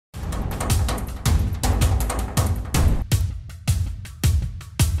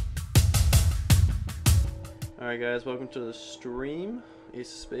Alright guys, welcome to the stream. Ace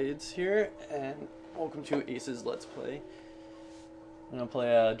of Spades here, and welcome to Ace's Let's Play. I'm gonna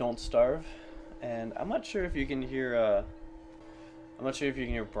play Don't Starve, and I'm not sure if you can hear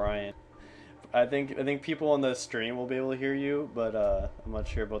Brian. I think people on the stream will be able to hear you, but I'm not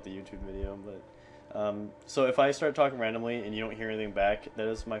sure about the YouTube video. But so if I start talking randomly and you don't hear anything back, that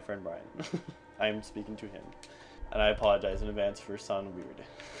is my friend Brian. I am speaking to him, and I apologize in advance for sounding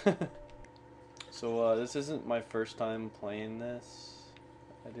weird. So this isn't my first time playing this.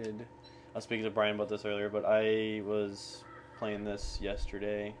 I was speaking to Brian about this earlier, but I was playing this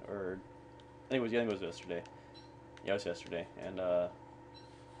yesterday, or I think it was yesterday. Yeah, it was yesterday, and this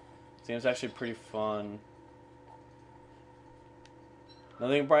game's actually pretty fun.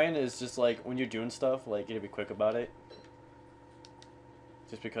 Another thing, Brian, is just like when you're doing stuff, like you gotta be quick about it.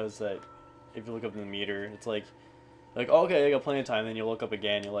 Just because that if you look up in the meter, it's like oh, okay, I got plenty of time. Then you look up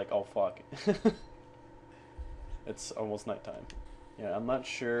again, you're like, oh fuck. It's almost nighttime. Yeah, I'm not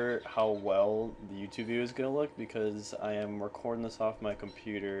sure how well the YouTube video is gonna look because I am recording this off my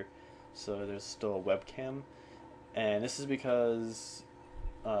computer, so there's still a webcam, and this is because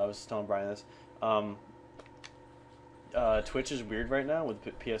I was telling Brian this. Twitch is weird right now with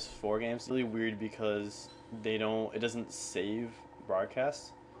PS4 games. It's really weird because it doesn't save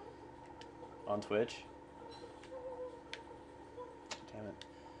broadcasts on Twitch. Damn it.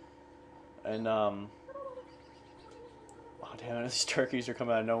 And oh damn it, these turkeys are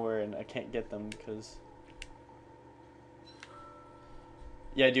coming out of nowhere and I can't get them because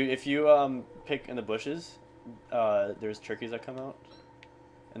yeah, dude, if you pick in the bushes, there's turkeys that come out,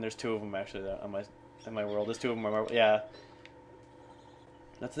 and there's two of them actually that in my world. There's two of them. Yeah,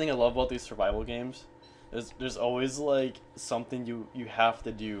 that's the thing I love about these survival games. There's always like something you have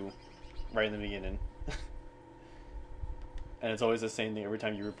to do right in the beginning, and it's always the same thing every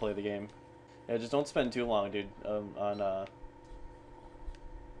time you replay the game. Yeah, just don't spend too long, dude, on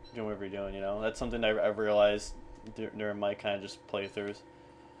doing whatever you're doing. You know, that's something I've realized during my kind of just playthroughs.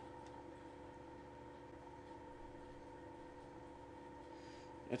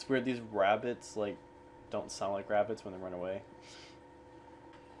 It's weird, these rabbits, like, don't sound like rabbits when they run away.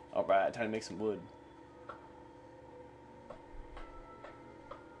 Alright, time to make some wood.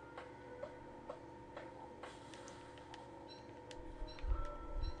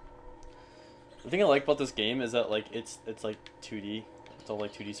 The thing I like about this game is that, like, it's like 2D. It's all,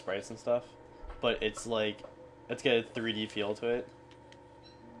 like, 2D sprites and stuff. But it's, like, it's got a 3D feel to it.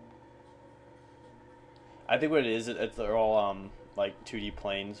 I think what it is, they're all, like 2D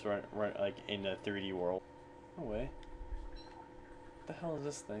planes run like in a 3D world. No way. What the hell is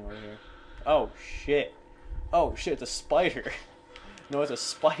this thing over here? Oh shit. Oh shit, it's a spider. No, it's a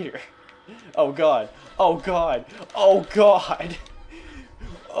spider. Oh god. Oh god. Oh god.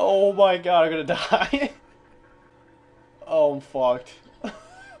 Oh my god, I'm gonna die. Oh, I'm fucked.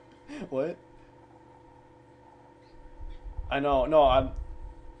 What? I know, no,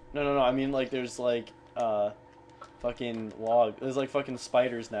 no, I mean like there's like fucking log. There's like fucking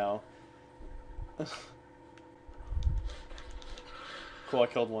spiders now. Cool, I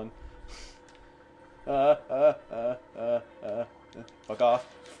killed one. Fuck off.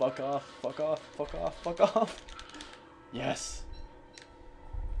 Fuck off. Fuck off. Fuck off. Fuck off. Yes.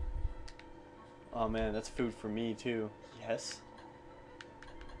 Oh man, that's food for me too. Yes.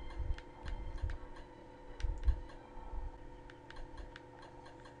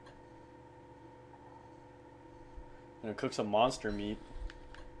 I'm gonna cook some monster meat.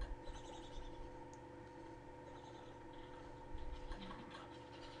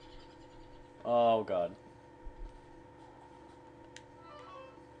 Oh god.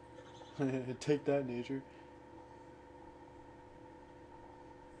 Take that, nature.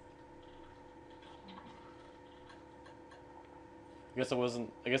 I guess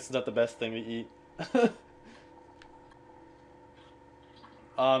it's not the best thing to eat.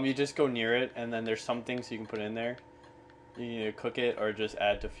 You just go near it and then there's some things you can put in there. You can either cook it or just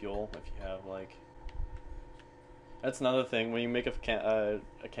add to fuel if you have like. That's another thing when you make a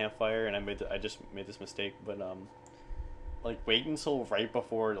campfire, and I just made this mistake, but like wait until right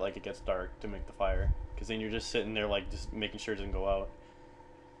before like it gets dark to make the fire, because then you're just sitting there like just making sure it doesn't go out.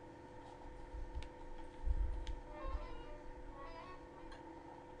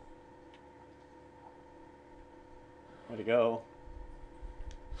 Way to go.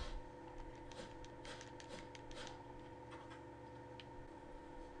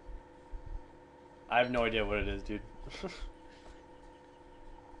 I have no idea what it is, dude.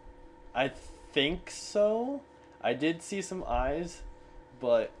 I think so. I did see some eyes,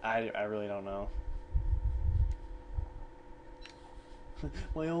 but I really don't know.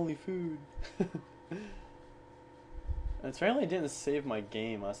 My only food. And apparently, I didn't save my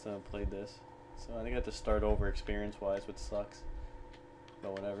game last time I played this, so I think I have to start over experience-wise, which sucks.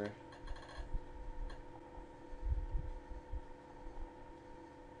 But whatever.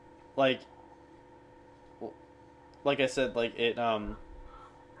 Like, like I said, like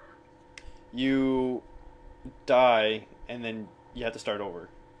you die and then you have to start over.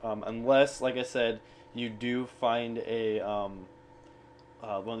 Unless, like I said, you do find a one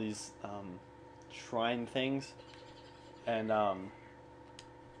of these shrine things, and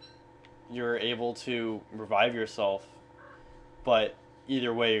you're able to revive yourself. But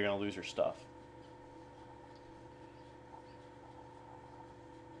either way, you're gonna lose your stuff.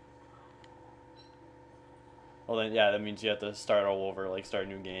 Well, then yeah, that means you have to start all over, like start a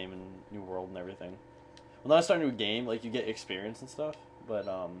new game and new world and everything. Well, not start a new game, like you get experience and stuff, but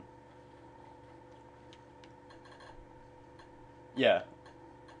yeah,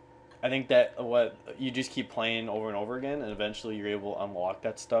 I think that what you just keep playing over and over again, and eventually you're able to unlock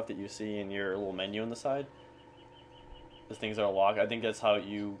that stuff that you see in your little menu on the side. The things that are locked. I think that's how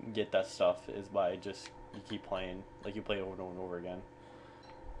you get that stuff is by just you keep playing, like you play over and over and over again.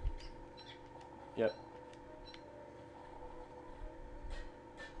 Yep.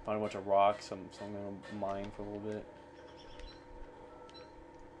 Find a bunch of rocks. So I'm gonna mine for a little bit.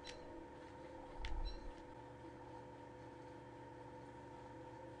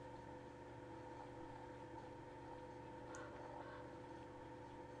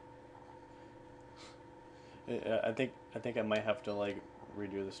 I think I might have to like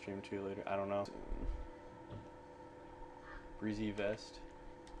redo the stream too later. I don't know. Breezy vest.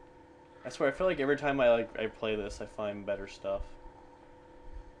 I swear, I feel like every time I play this, I find better stuff.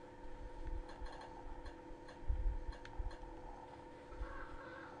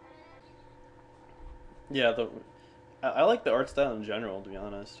 Yeah, I like the art style in general, to be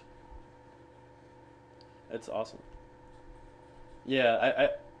honest. It's awesome. Yeah,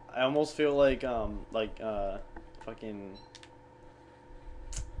 I almost feel like fucking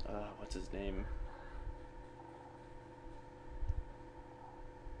what's his name?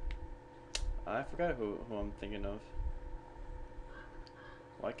 I forgot who I'm thinking of.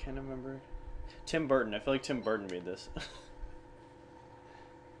 Why can't I remember? Tim Burton. I feel like Tim Burton made this.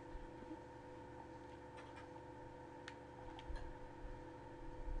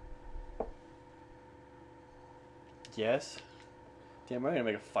 Yes. Damn, I'm gonna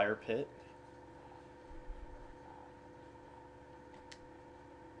make a fire pit.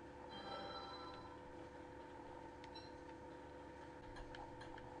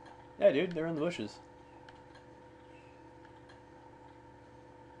 Yeah, dude, they're in the bushes.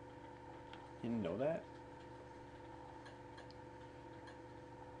 You didn't know that?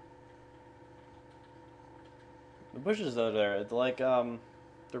 The bushes are there. They're like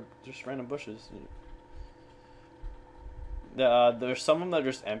they're just random bushes. There's some of them that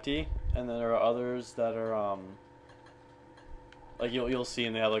are just empty, and then there are others that are like you'll see,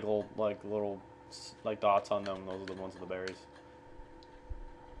 and they have like little like dots on them. Those are the ones with the berries.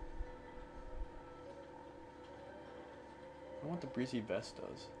 I wonder what the breezy vest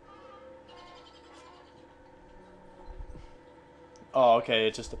does. Oh, okay.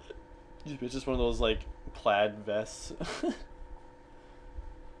 It's just one of those like plaid vests. It's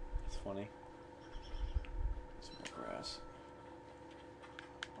funny. Some more grass.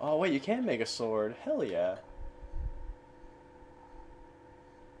 Oh wait, you can make a sword. Hell yeah.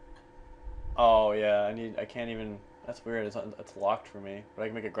 Oh yeah, I can't even. That's weird. It's locked for me. But I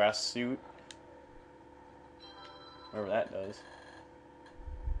can make a grass suit. Whatever that does.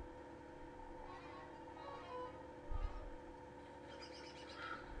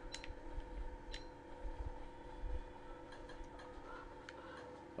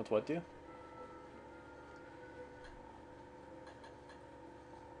 What's what do?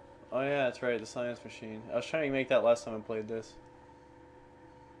 Oh yeah, that's right. The science machine. I was trying to make that last time I played this.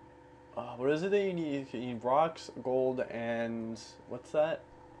 What is it that you need? You need rocks, gold, and what's that?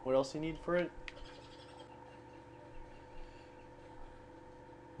 What else you need for it?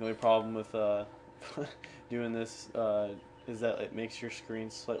 The only problem with doing this is that it makes your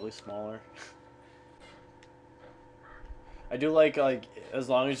screen slightly smaller. I do like as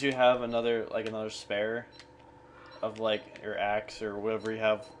long as you have another spare of like your axe or whatever you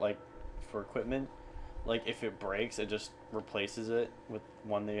have like for equipment. Like if it breaks, it just replaces it with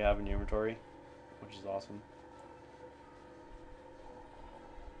one that you have in your inventory, which is awesome.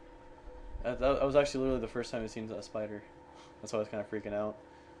 That was actually literally the first time I've seen a spider. That's why I was kind of freaking out.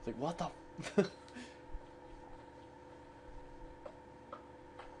 It's like, what the?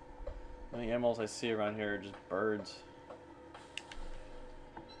 The only animals I see around here are just birds.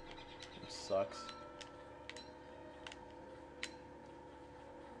 Which sucks.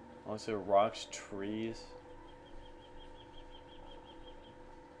 Also, rocks, trees.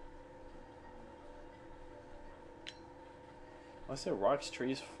 I say rocks,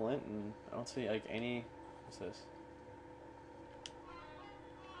 trees, flint, and I don't see like any. What's this?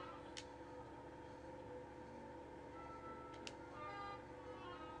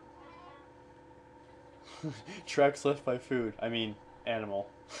 Tracks left by food. I mean, animal.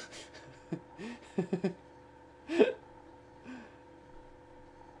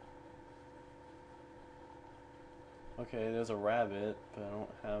 Okay, there's a rabbit, but I don't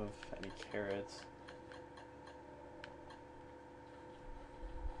have any carrots.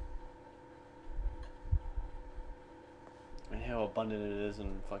 I know how abundant it is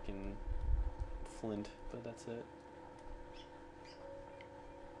in fucking flint, but that's it.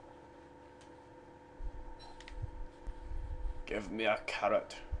 Give me a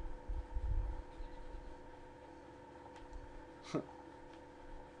carrot.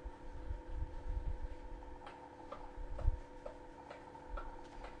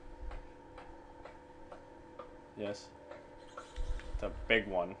 Yes. It's a big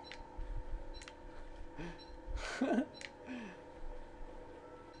one.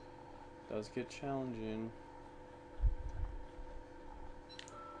 Does get challenging.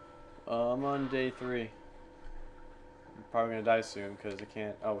 I'm on day 3. I'm probably gonna die soon because I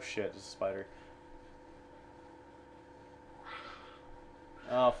can't. Oh shit, there's a spider.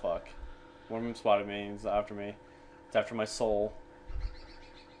 Oh fuck. One of them spotted me. It's after me. It's after my soul.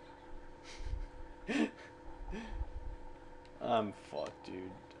 I'm fucked,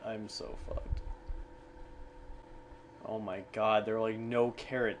 dude. I'm so fucked. Oh my god, there are like no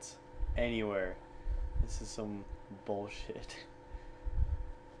carrots anywhere. This is some bullshit.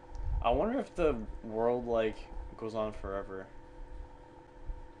 I wonder if the world like goes on forever.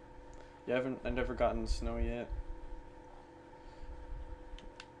 I've never gotten snow yet.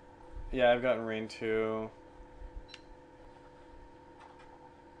 Yeah, I've gotten rain too.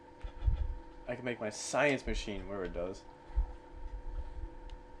 I can make my science machine, whatever it does.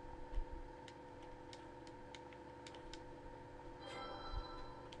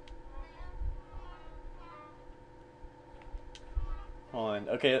 Hold on.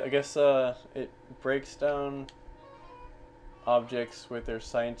 Okay, I guess it breaks down objects with their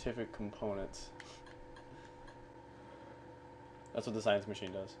scientific components. That's what the science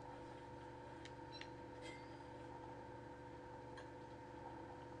machine does.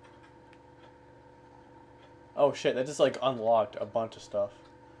 Oh shit, that just like unlocked a bunch of stuff.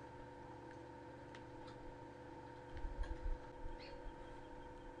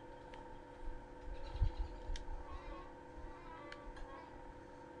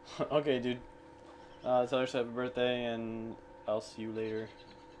 Okay, dude. Tell her happy birthday, and I'll see you later.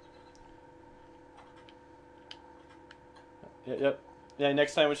 Yep. Yeah,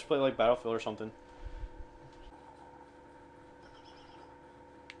 next time we should play like Battlefield or something.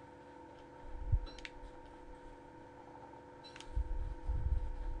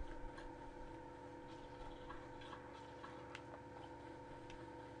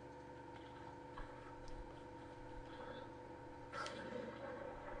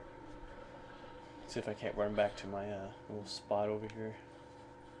 See if I can't run back to my little spot over here.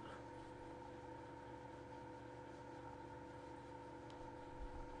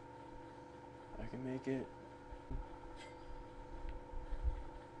 I can make it.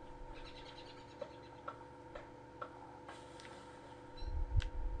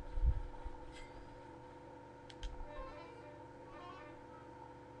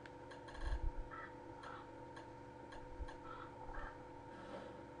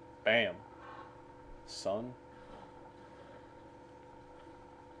 Bam. Sun.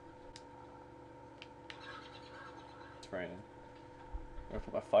 It's raining. I'm gonna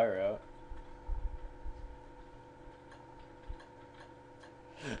put my fire out.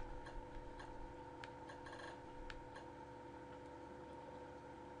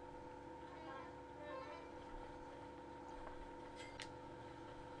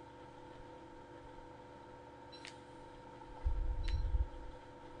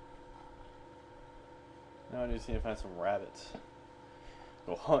 Now I just need to find some rabbits.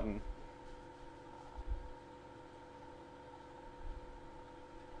 Go hunting.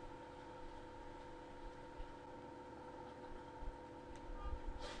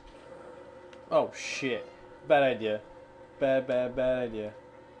 Oh shit. Bad idea. Bad idea.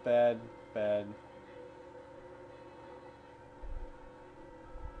 Bad.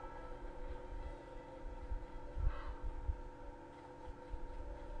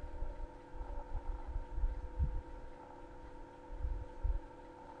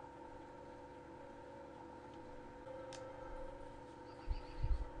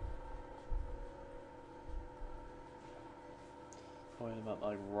 point about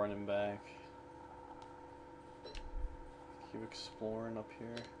like running back. Keep exploring up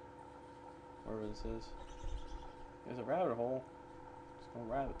here. Wherever this is. There's a rabbit hole. There's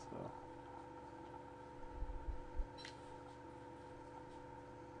no rabbits though.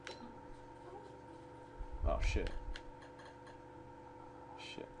 Oh shit.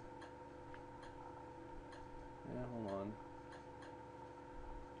 Shit. Yeah, hold on.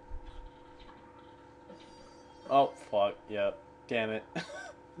 Oh fuck, yep. Damn it.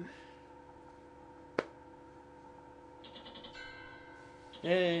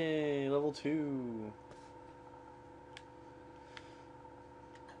 Yay, level 2.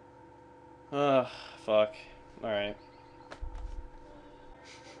 Ugh, fuck. Alright.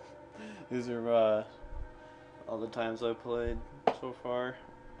 These are all the times I played so far.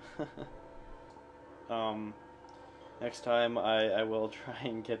 Next time I will try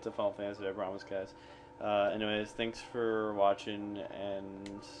and get to Final Fantasy, I promise, guys. Anyways, thanks for watching,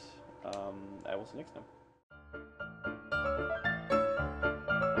 and I will see you next time.